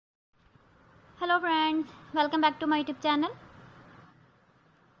Hello friends, welcome back to my YouTube channel.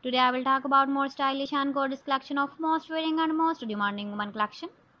 Today I will talk about more stylish and gorgeous collection of most wearing and most demanding woman collection.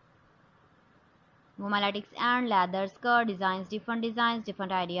 Woman latex and leather skirt designs,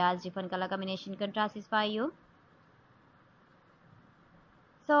 different ideas, different color combination can satisfy you.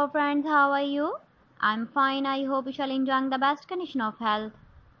 So friends, how are you? I'm fine. I hope you shall enjoying the best condition of health.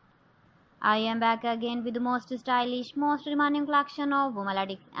 I am back again with the most stylish, most demanding collection of woman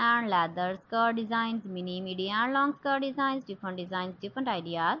latex and leather skirt designs, midi and long skirt designs, different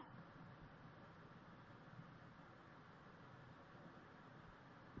ideas.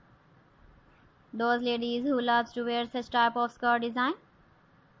 Those ladies who loves to wear such type of skirt design.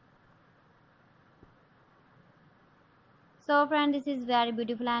 So friend, this is very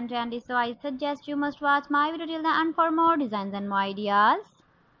beautiful and trendy, so I suggest you must watch my video till the end for more designs and more ideas.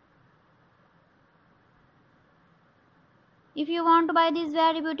 If you want to buy these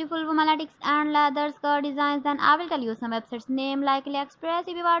very beautiful woman latex and leather skirt designs, then I will tell you some websites name like AliExpress,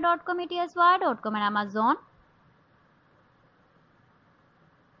 eBay.com, ETSY.com and Amazon.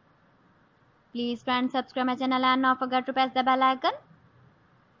 Please friends, subscribe my channel and not forget to press the bell icon.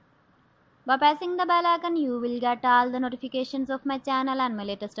 By pressing the bell icon, you will get all the notifications of my channel and my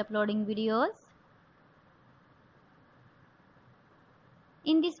latest uploading videos.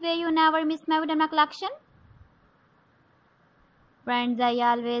 In this way, you never miss my video collection. Friends, I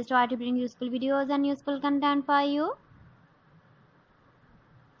always try to bring useful videos and useful content for you.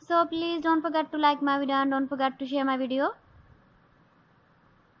 So please don't forget to like my video and don't forget to share my video.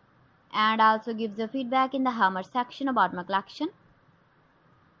 And also give the feedback in the comment section about my collection.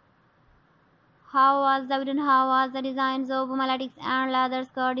 How was the video and how was the designs of woman latex and leather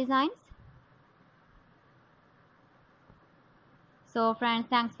skirt designs? So friends,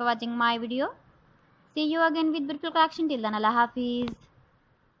 thanks for watching my video. See you again with beautiful collection. Till then, Allah Hafiz.